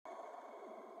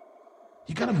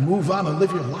You gotta move on and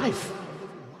live your life.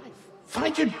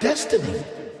 Find your destiny.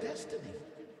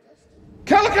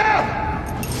 Calico!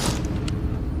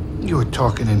 You were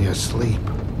talking in your sleep.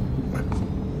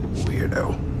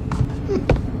 Weirdo.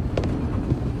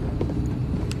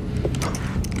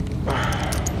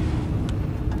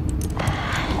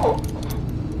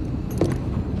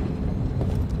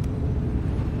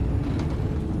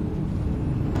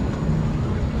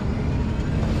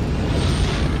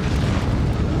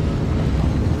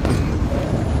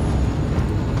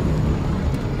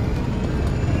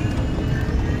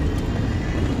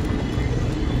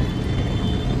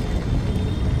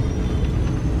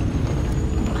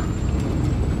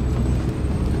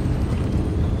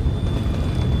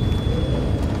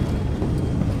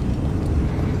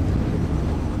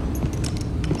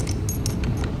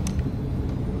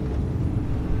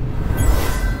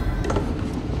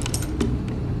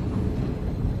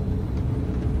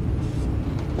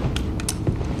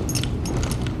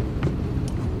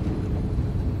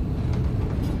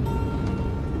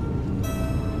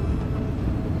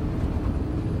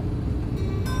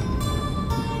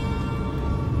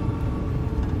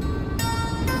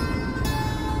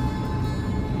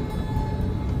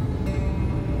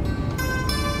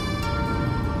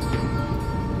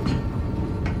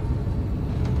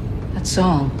 That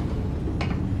song,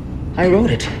 I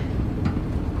wrote it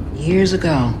years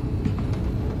ago.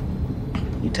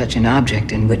 You touch an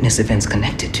object and witness events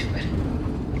connected to it.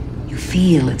 You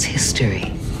feel its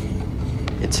history.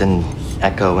 It's an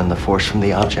echo in the force from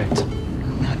the object.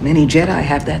 Not many Jedi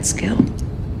have that skill.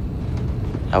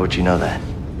 How would you know that?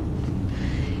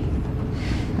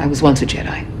 I was once a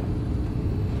Jedi,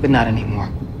 but not anymore.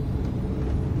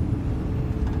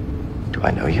 Do I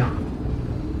know you?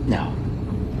 No.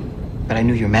 But I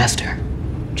knew your master,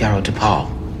 Jaro Tapal.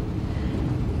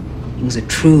 He was a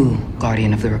true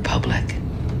guardian of the Republic.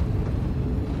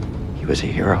 He was a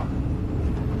hero.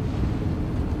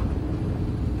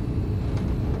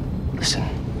 Listen.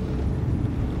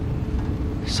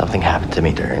 Something happened to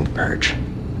me during the Purge.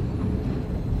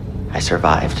 I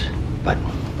survived, but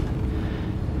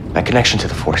my connection to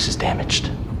the Force is damaged.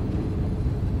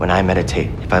 When I meditate,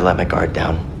 if I let my guard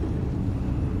down,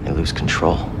 I lose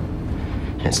control.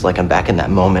 And it's like I'm back in that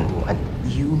moment when...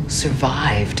 You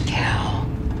survived, Cal.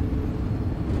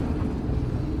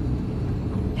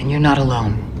 And you're not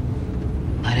alone.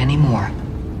 Not anymore.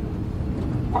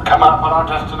 We're coming up on our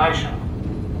destination.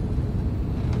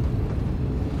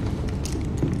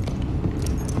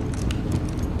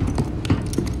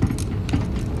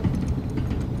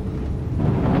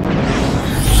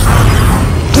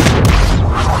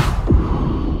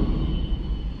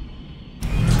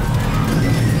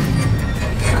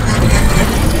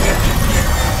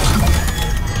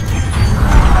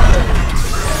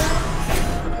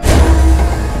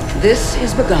 This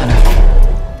is Bogano.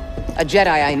 A Jedi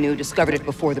I knew discovered it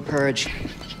before the Purge.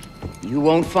 You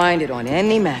won't find it on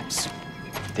any maps.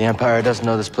 The Empire doesn't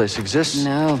know this place exists.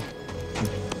 No.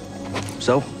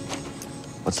 So,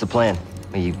 what's the plan?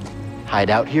 Will you hide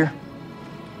out here?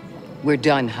 We're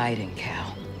done hiding,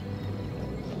 Cal.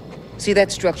 See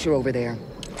that structure over there?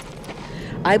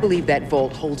 I believe that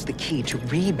vault holds the key to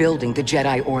rebuilding the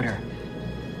Jedi Order.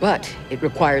 But it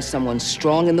requires someone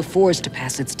strong in the Force to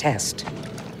pass its test.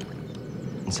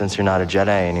 And since you're not a Jedi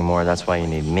anymore, that's why you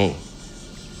need me.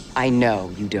 I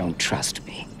know you don't trust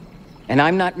me. And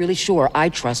I'm not really sure I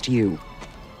trust you.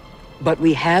 But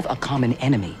we have a common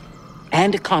enemy.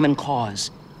 And a common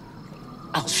cause.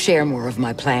 I'll share more of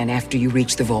my plan after you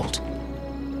reach the vault.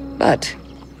 But,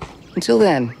 until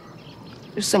then,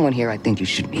 there's someone here I think you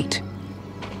should meet.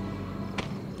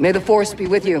 May the Force be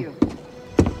with you.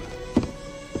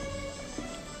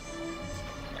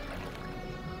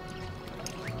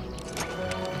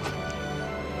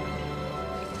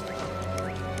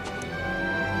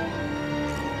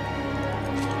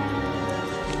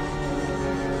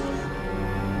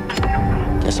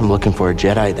 Guess I'm looking for a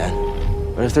Jedi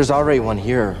then. But if there's already one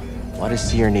here, why does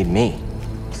Seer need me?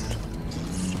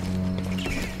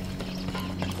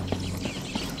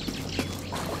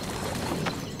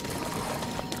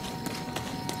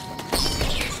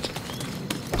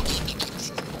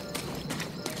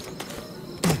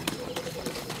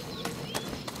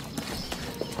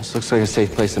 This looks like a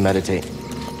safe place to meditate.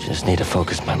 Just need to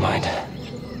focus my mind.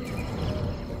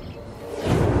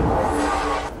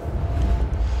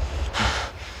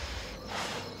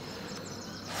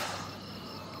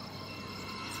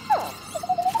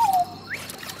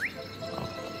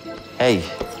 Hey,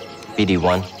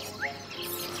 BD1.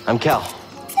 I'm Cal.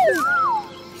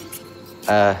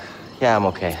 Yeah, I'm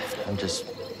okay.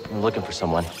 I'm looking for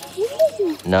someone.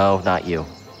 No, not you.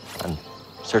 I'm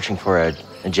Searching for a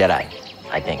Jedi,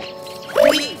 I think.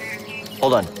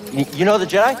 Hold on. You know the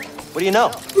Jedi? What do you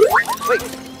know? Wait,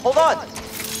 hold on!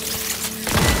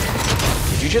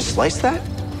 Did you just slice that?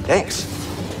 Thanks.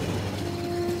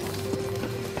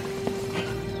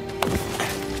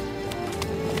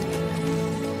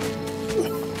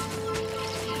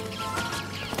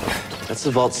 That's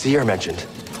the vault Seer mentioned.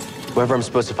 Whoever I'm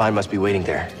supposed to find must be waiting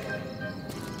there.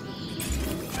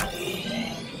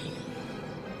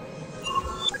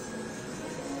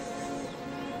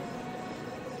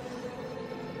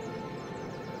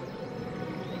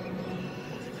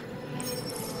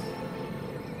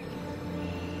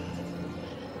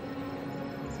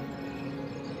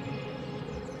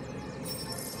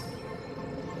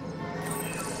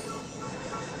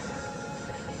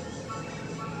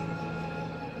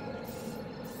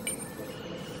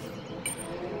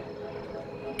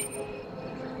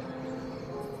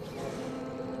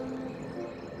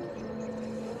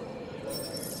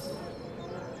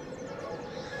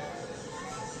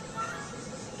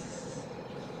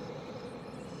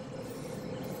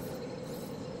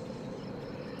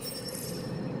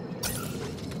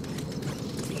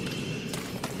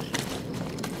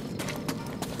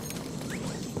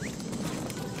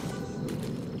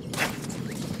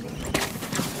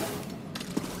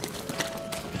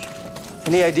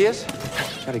 Any ideas?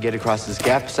 Gotta get across this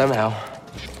gap somehow.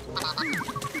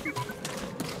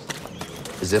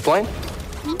 A zip line?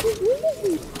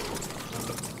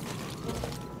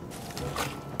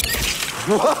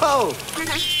 Whoa!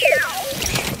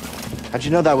 How'd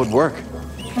you know that would work?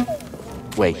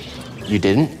 Wait, you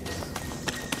didn't?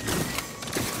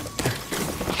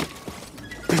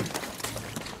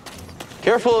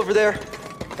 Careful over there.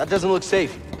 That doesn't look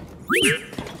safe.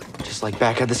 Just like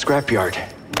back at the scrapyard.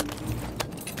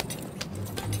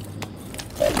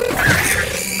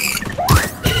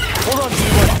 Hold on,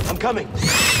 G1. I'm coming.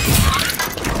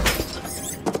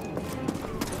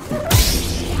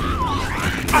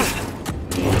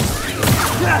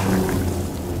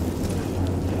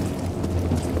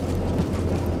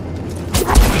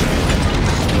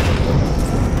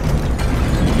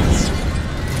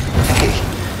 Hey,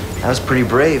 that was pretty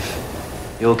brave.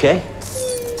 You okay?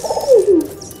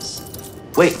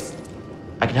 Wait,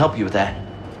 I can help you with that.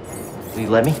 Will you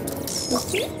let me?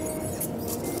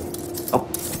 Oh,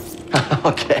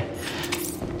 okay.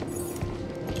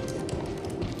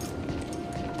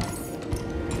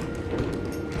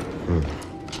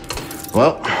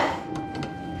 Well,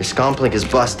 your scomplink is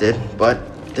busted,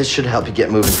 but this should help you get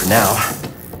moving for now.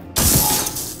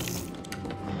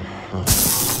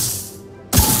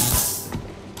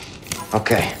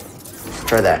 Okay,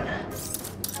 try that.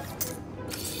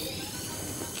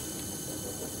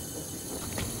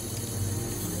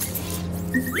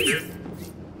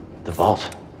 The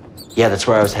vault. Yeah, that's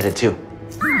where I was headed to.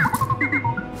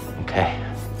 Okay,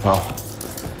 well,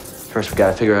 first we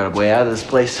gotta figure out a way out of this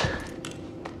place.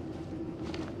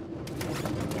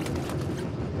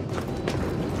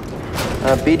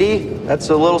 BD, that's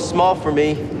a little small for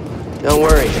me. Don't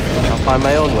worry, I'll find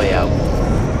my own way out.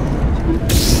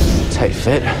 Tight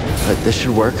fit, but this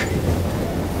should work.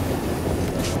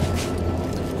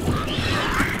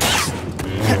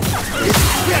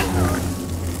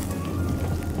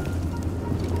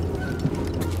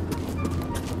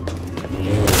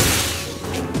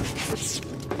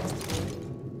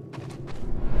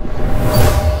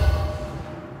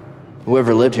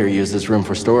 Whoever lived here used this room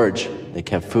for storage. They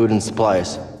kept food and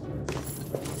supplies.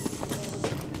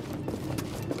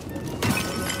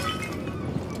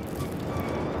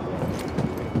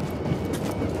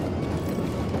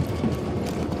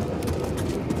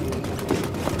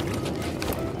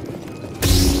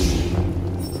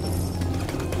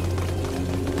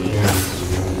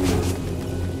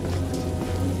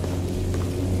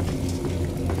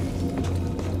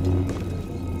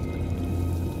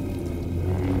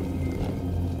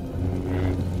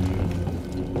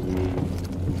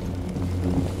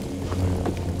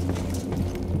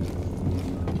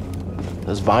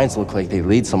 Those vines look like they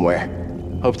lead somewhere.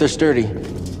 Hope they're sturdy.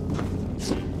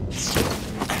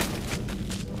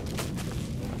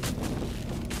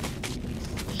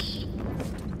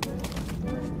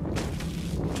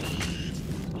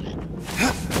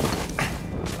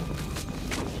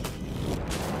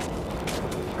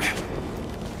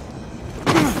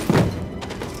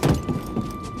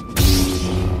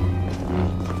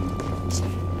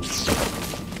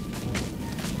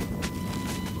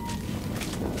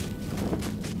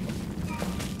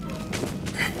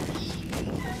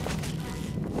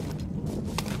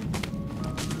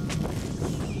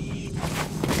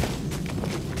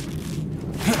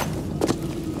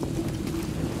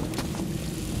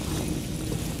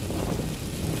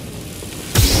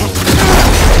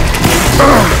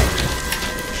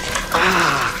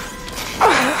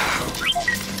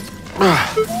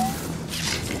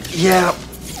 Yeah,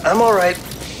 I'm all right.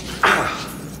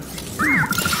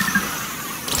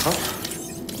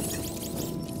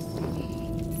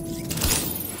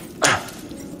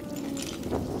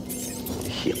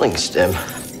 Healing stim.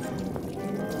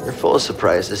 You're full of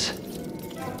surprises.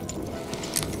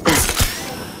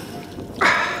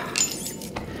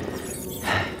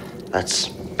 That's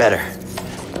better.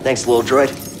 Thanks, little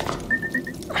droid.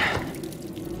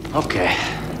 Okay,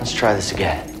 let's try this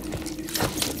again.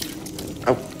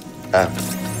 Oh,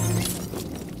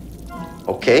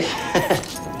 okay.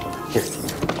 Here,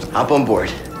 hop on board.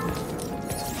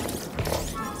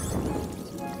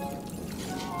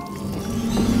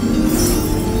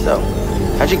 So,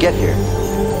 how'd you get here?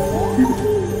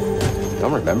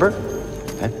 Don't remember?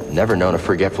 I've never known a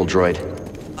forgetful droid.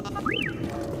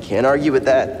 Can't argue with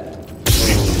that.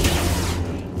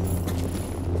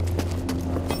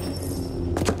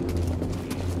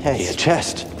 Hey, a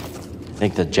chest.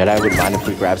 Think the Jedi would mind if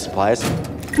we grab supplies?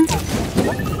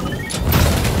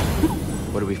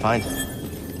 What do we find?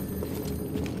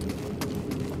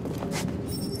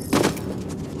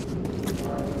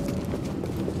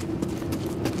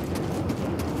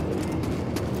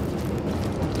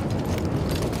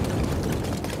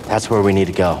 That's where we need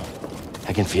to go.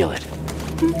 I can feel it.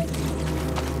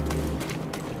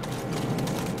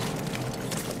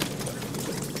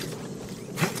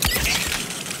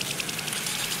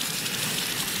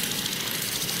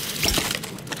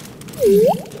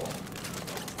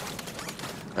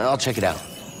 I'll check it out.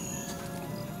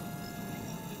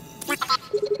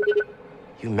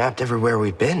 You mapped everywhere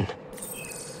we've been.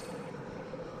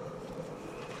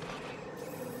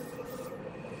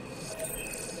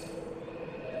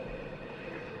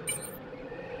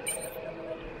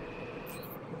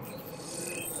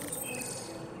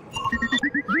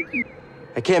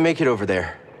 I can't make it over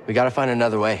there. We gotta find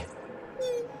another way.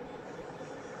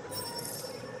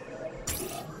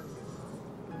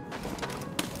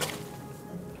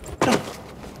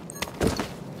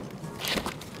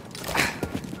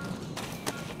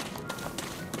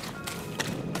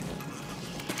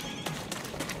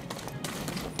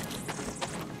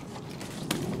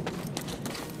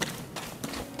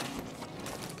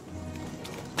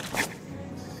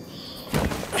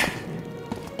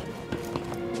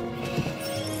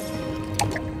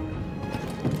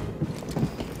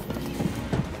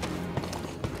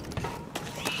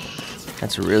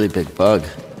 That's a really big bug.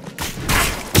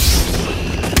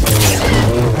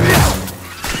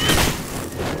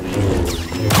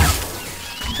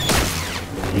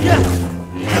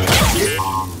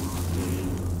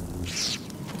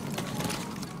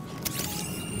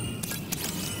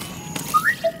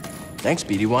 Thanks,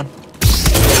 BD1.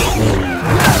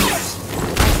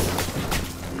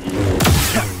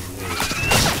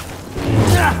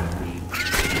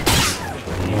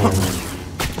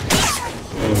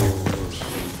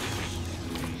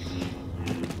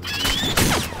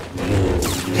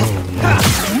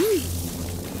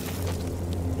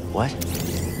 What?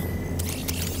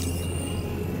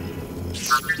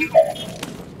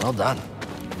 Well done.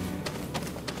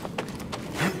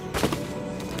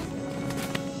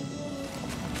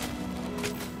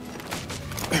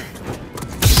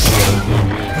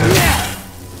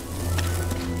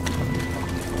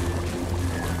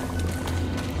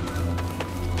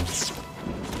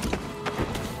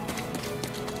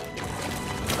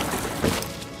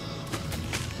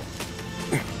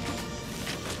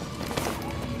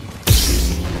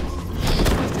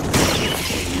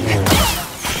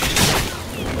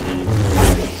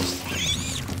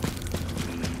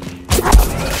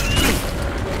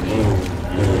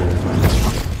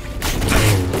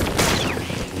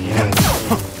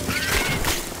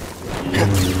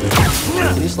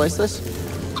 Can you slice this?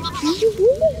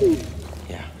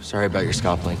 Yeah, sorry about your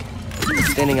scalp link.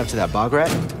 Standing up to that bog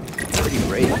rat? Pretty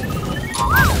brave.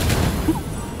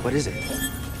 What is it?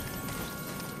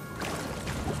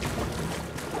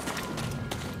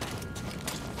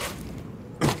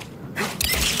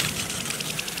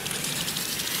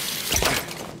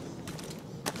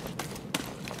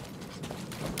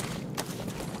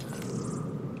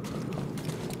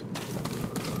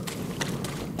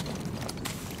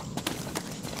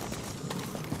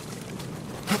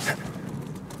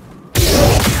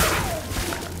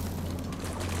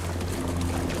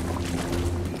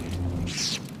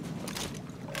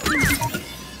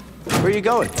 Where are you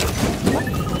going?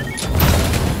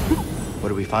 What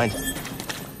do we find?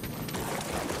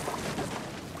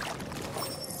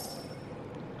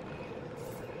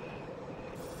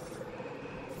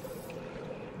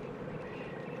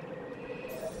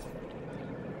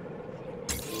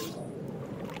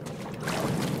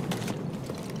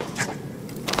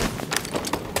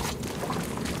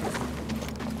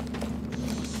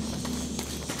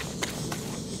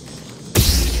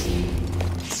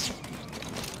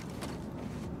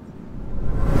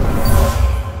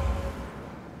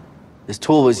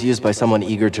 tool was used by someone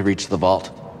eager to reach the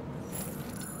vault.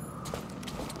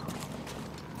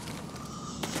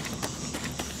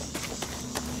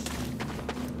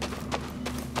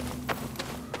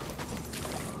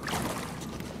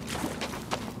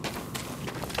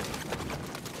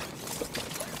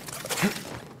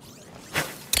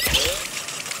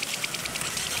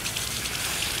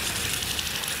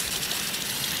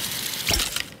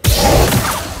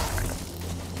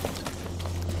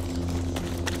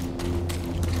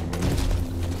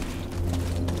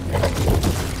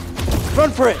 Run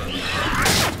for it!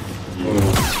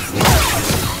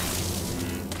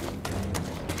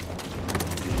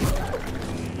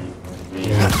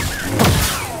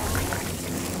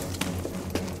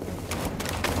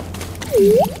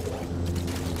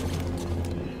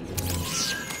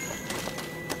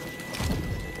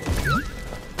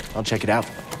 I'll check it out.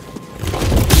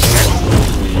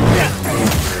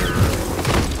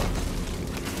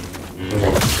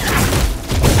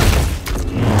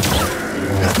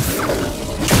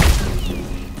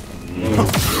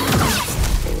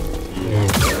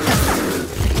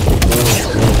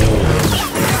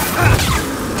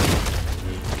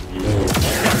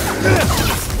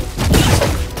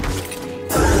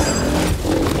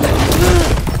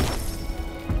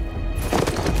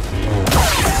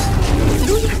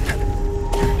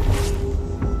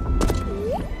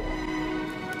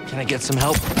 Can I get some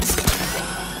help?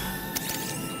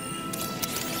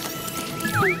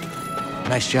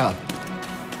 Nice job.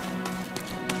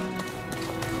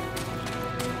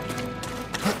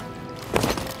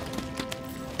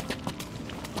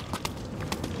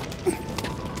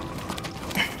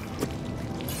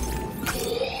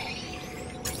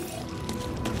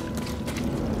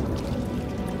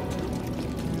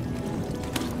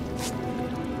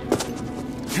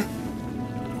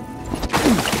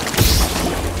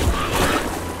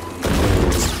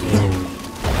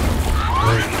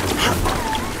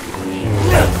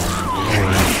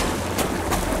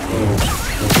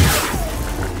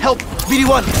 Help!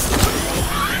 BD1!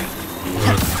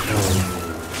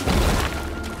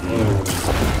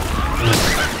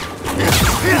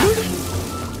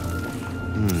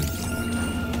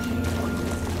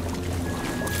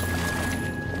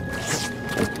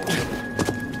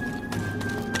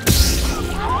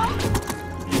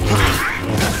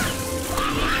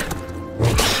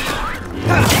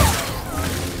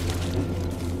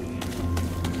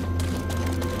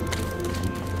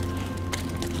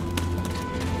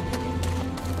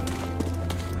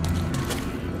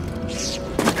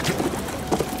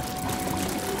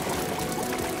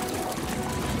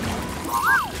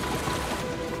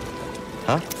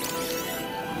 Huh?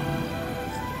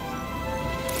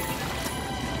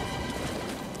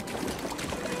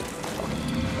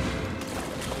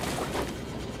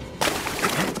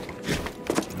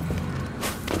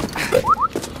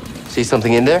 See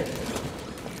something in there?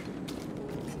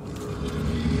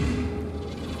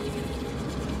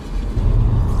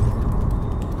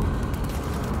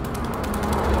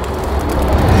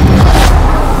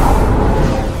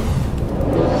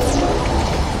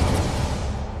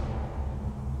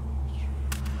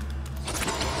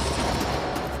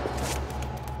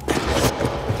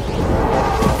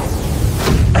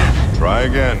 Try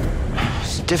again.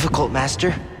 It's difficult,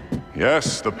 Master.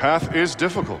 Yes, the path is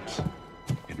difficult.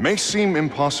 It may seem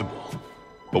impossible,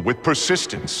 but with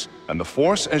persistence and the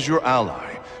Force as your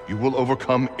ally, you will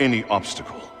overcome any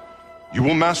obstacle. You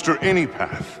will master any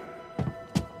path.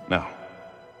 Now,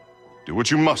 do what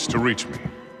you must to reach me.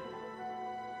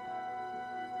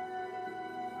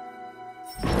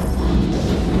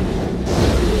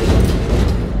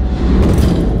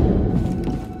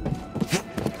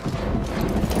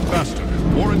 Faster,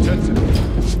 more intensity.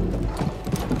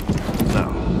 Now,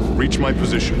 reach my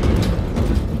position.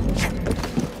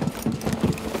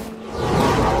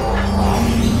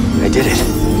 I did it.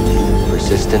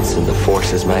 Persistence and the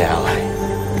Force is my ally.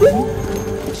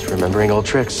 Just remembering old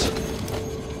tricks.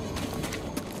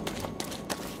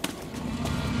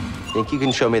 Think you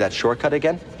can show me that shortcut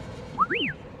again?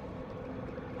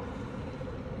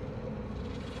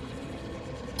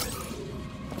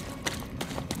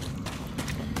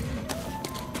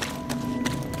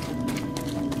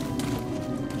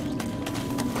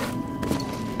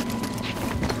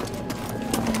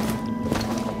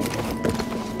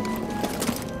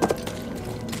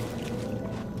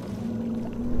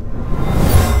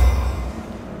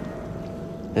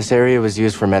 This area was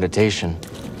used for meditation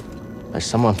by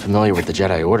someone familiar with the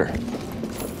Jedi Order.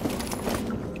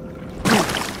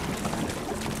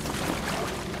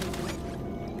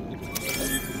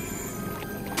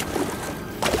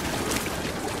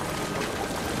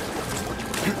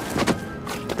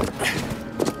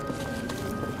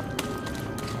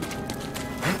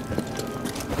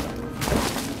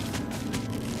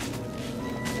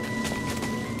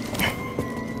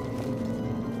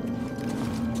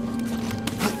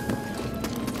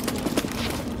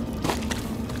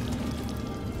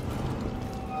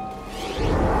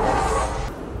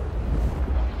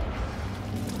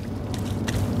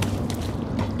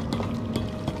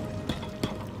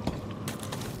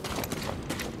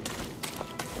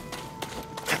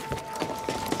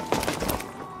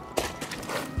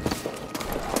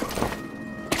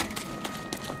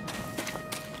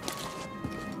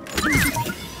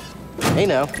 Hey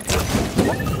now.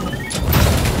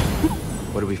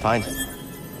 What do we find?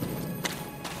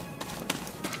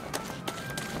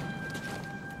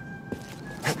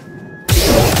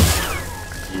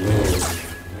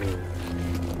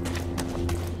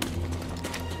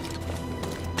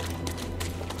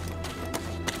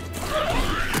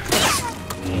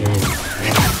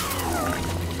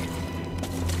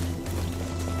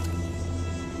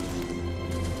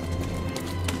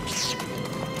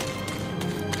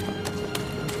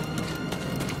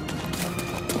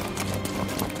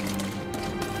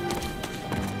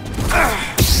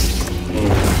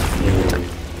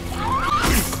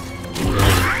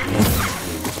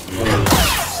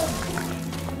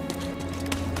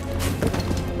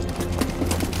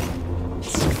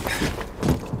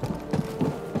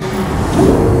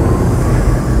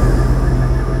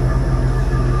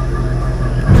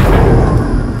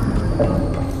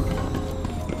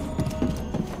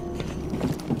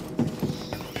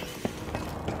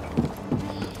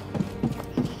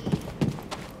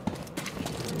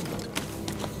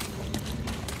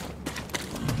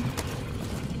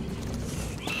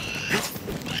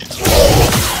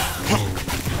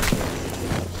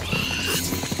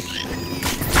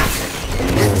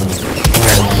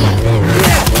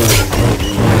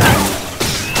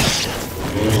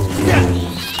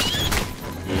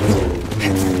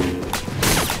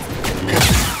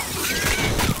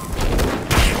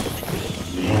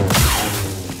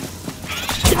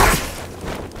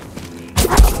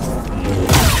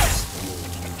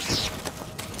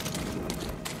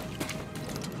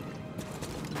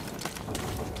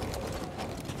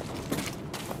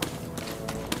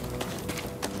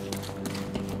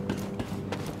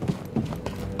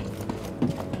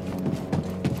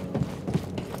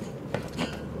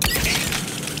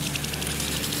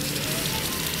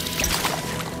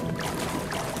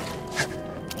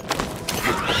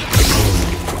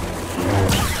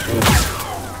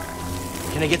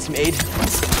 Can I get some aid?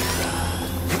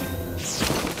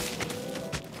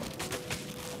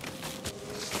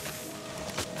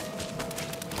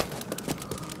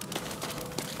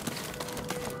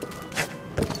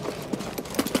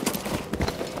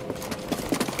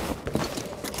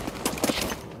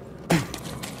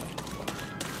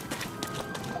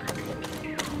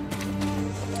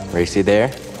 Racy there?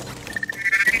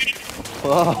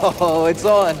 Whoa, it's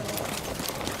on!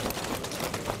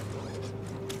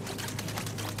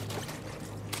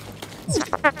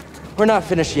 We're not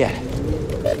finished yet.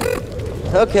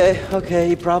 Okay,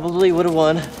 you probably would have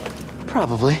won.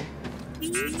 Probably.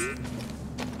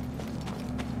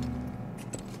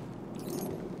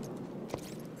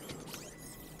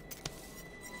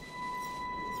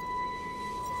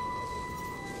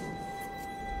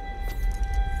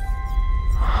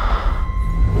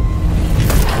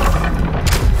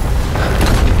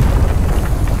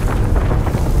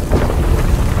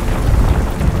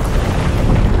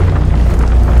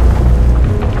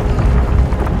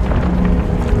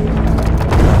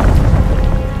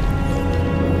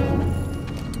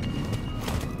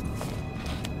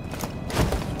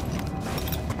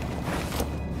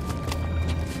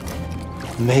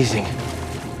 Amazing.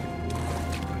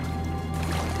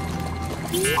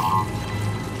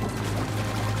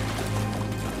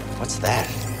 What's that?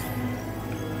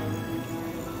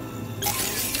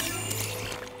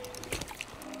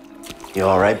 You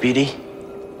all right, BD?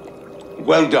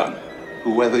 Well done,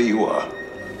 whoever you are.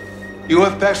 You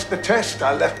have passed the test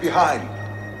I left behind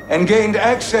and gained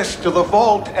access to the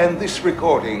vault and this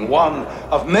recording, one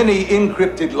of many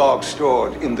encrypted logs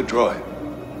stored in the droid.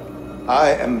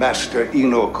 I am Master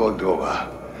Eno Cordova.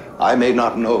 I may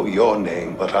not know your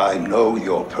name, but I know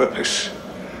your purpose.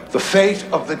 The fate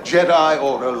of the Jedi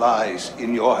Order lies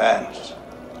in your hands.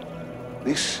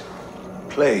 This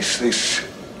place, this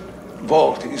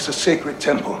vault, is a sacred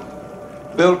temple,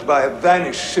 built by a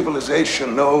vanished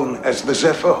civilization known as the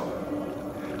Zepho.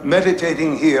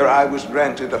 Meditating here, I was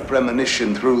granted a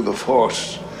premonition through the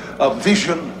Force, a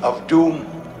vision of doom.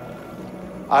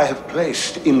 I have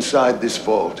placed inside this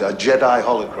vault a Jedi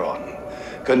holocron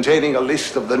containing a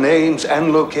list of the names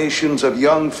and locations of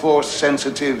young Force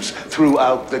sensitives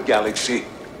throughout the galaxy.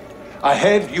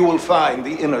 Ahead, you will find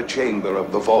the inner chamber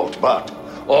of the vault, but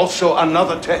also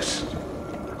another test.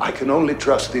 I can only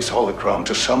trust this holocron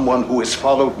to someone who has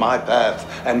followed my path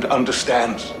and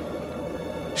understands.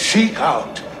 Seek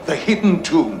out the hidden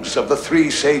tombs of the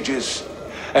three sages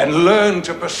and learn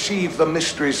to perceive the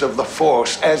mysteries of the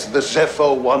Force as the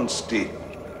Zepho once did.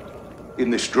 In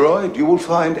this droid, you will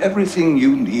find everything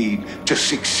you need to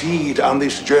succeed on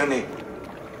this journey.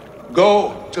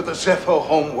 Go to the Zepho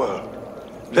homeworld.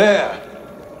 There,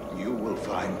 you will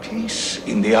find peace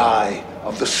in the eye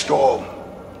of the storm.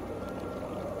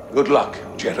 Good luck,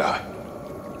 Jedi.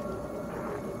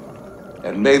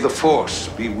 And may the Force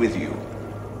be with you.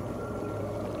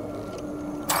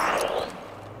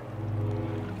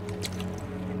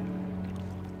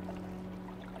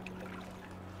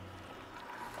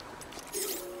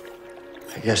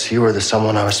 I guess you were the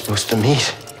someone I was supposed to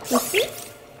meet.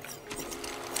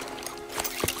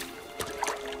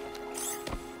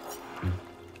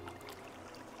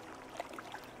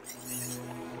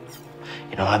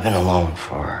 You know, I've been alone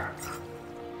for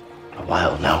a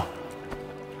while now.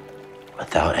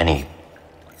 Without any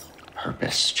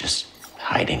purpose, just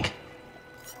hiding.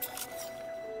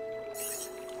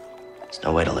 There's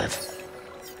no way to live.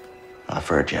 Not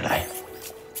for a Jedi.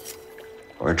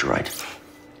 Or a droid.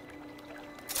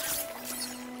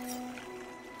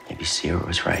 Maybe Seer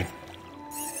was right.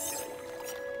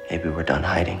 Maybe we're done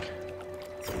hiding.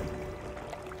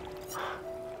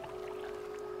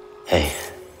 Hey,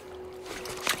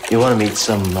 you want to meet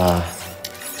some,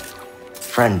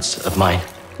 friends of mine?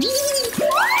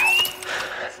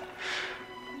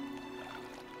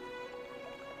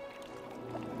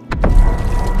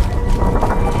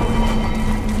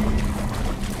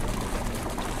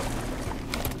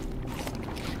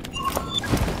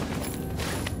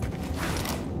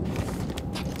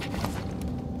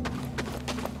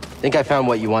 I think I found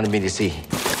what you wanted me to see.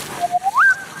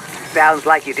 Sounds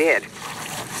like you did.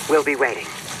 We'll be waiting.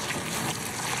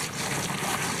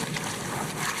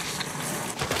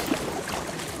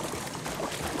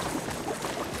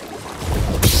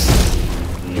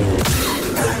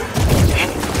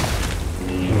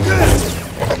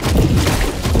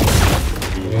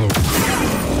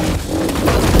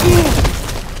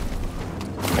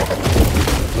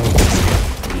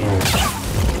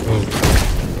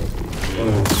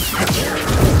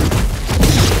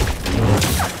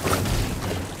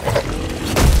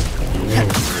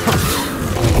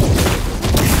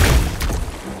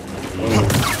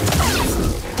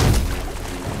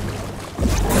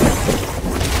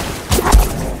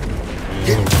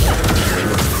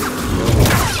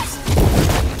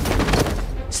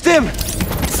 Stim!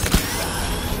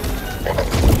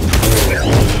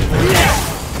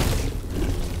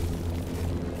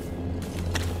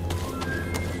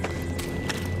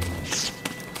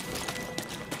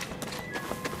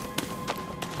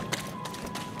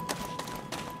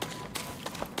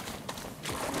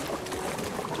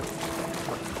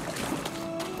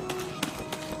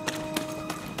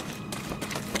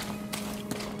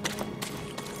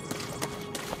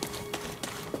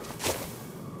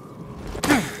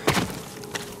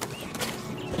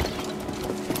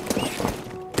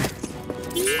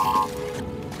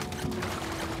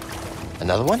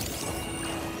 Another one?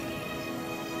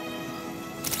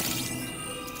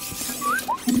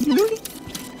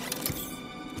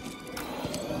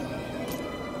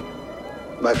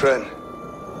 My friend,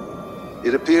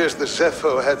 it appears the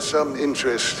Zepho had some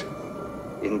interest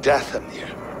in Dathomir.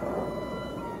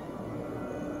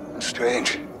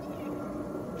 Strange.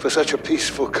 For such a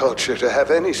peaceful culture to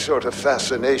have any sort of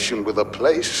fascination with a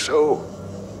place so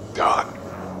dark.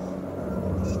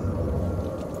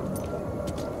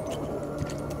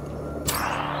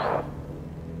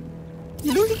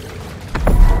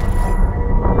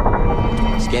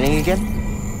 Scanning again?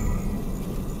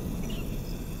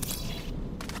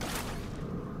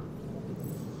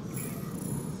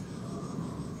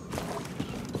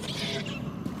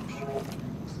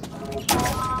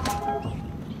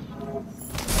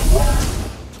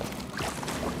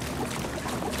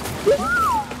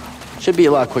 Should be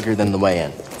a lot quicker than the way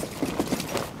in.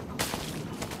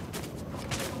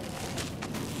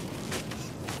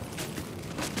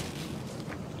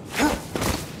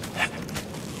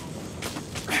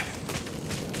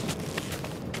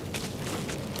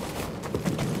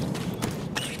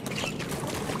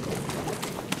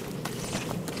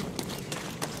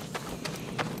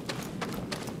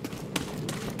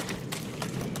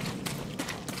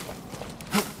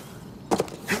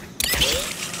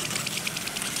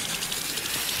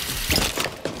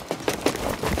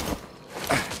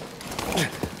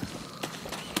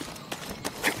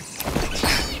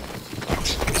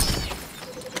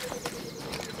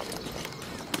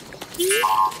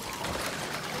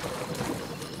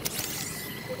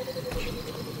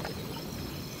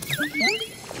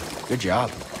 Good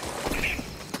job.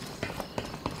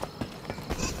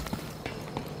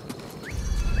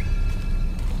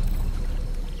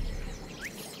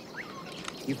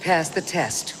 You passed the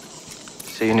test.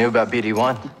 So you knew about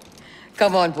BD-1?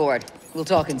 Come on board. We'll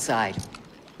talk inside.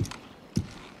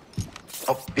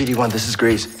 Oh, BD-1, this is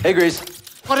Grease. Hey, Grease.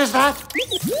 What is that?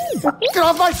 Get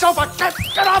off my sofa!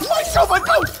 Get off my sofa!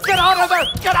 Don't! Get out of there!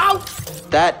 Get out!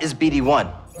 That is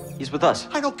BD1. He's with us.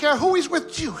 I don't care who he's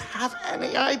with. Do you have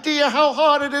any idea how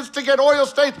hard it is to get oil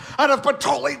stains out of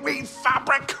petroleum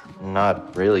fabric?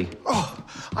 Not really. Oh,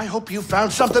 I hope you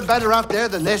found something better out there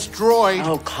than this droid.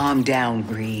 Oh, calm down,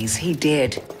 Grease. He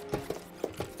did.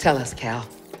 Tell us, Cal.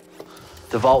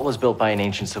 The vault was built by an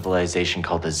ancient civilization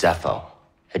called the Zepho.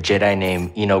 A Jedi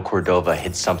named Eno Cordova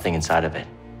hid something inside of it.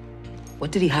 What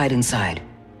did he hide inside?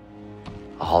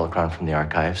 A holocron from the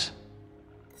archives.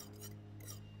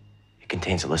 It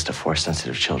contains a list of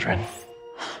Force-sensitive children.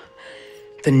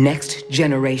 The next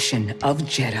generation of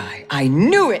Jedi. I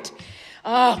knew it!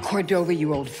 Oh, Cordova,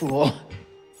 you old fool.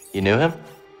 You knew him?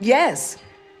 Yes,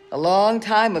 a long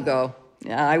time ago.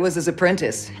 I was his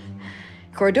apprentice.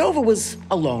 Cordova was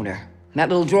a loner. That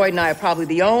little droid and I are probably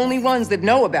the only ones that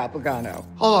know about Bogano.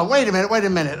 Hold on, wait a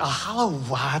minute. A hollow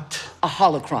what? A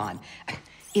holocron.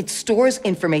 It stores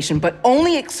information, but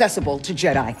only accessible to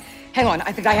Jedi. Hang on,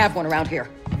 I think I have one around here.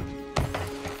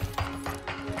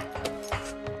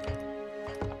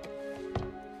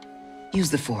 Use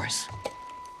the Force.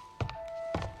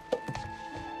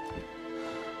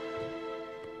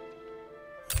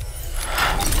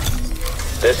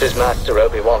 This is Master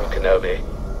Obi-Wan Kenobi.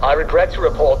 I regret to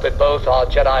report that both our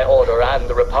Jedi Order and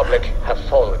the Republic have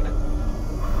fallen.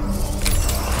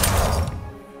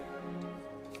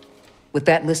 With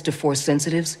that list of Force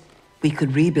sensitives, we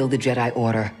could rebuild the Jedi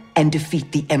Order and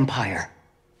defeat the Empire.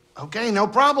 Okay, no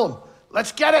problem.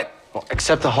 Let's get it. Well,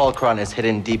 except the holocron is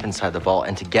hidden deep inside the vault,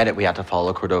 and to get it, we have to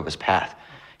follow Cordova's path.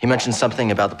 He mentioned something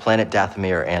about the planet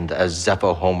Dathomir and a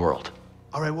Zepho homeworld.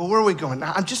 All right, well, where are we going?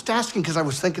 I'm just asking because I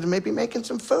was thinking of maybe making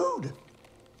some food.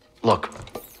 Look,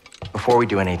 before we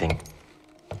do anything,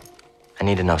 I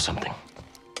need to know something.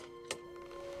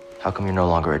 How come you're no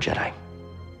longer a Jedi?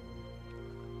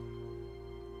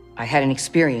 I had an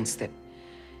experience that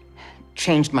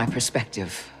changed my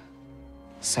perspective.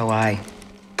 So I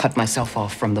cut myself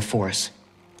off from the Force.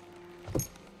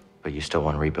 But you still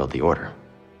want to rebuild the Order.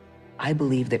 I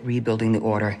believe that rebuilding the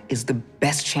Order is the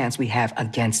best chance we have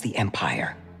against the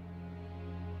Empire.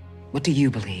 What do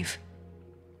you believe?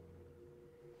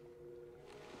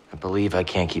 I believe I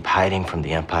can't keep hiding from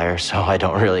the Empire, so I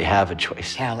don't really have a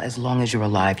choice. Cal, as long as you're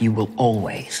alive, you will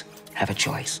always have a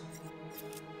choice.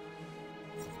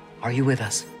 Are you with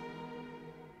us?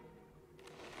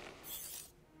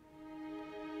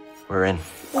 We're in.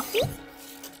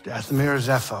 Dathomir or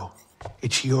Zepho,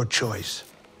 it's your choice.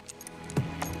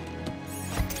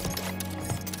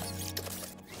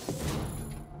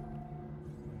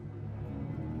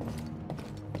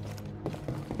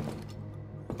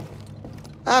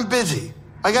 I'm busy.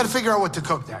 I gotta figure out what to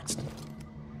cook next.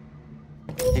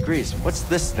 Hey, Grease, what's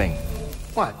this thing?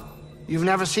 What? You've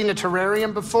never seen a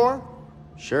terrarium before?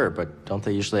 Sure, but don't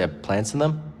they usually have plants in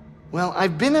them? Well,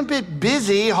 I've been a bit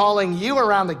busy hauling you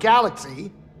around the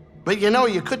galaxy. But you know,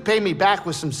 you could pay me back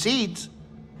with some seeds.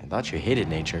 I thought you hated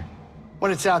nature. When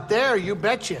it's out there, you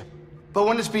betcha. But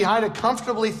when it's behind a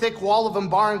comfortably thick wall of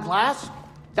embarring glass,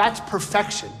 that's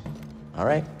perfection. All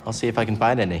right, I'll see if I can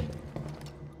find any.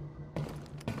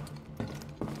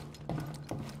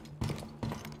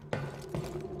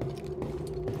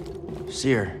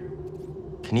 Seer,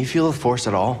 can you feel the Force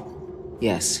at all?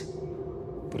 Yes.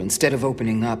 But instead of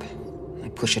opening up, I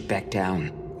push it back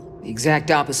down. The exact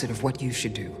opposite of what you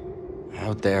should do.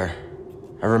 Out there,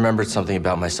 I remembered something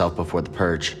about myself before the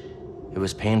Purge. It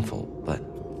was painful, but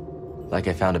like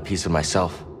I found a piece of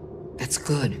myself. That's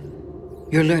good.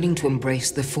 You're learning to embrace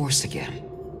the Force again.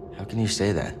 How can you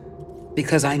say that?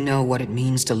 Because I know what it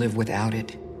means to live without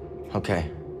it. Okay,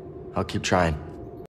 I'll keep trying.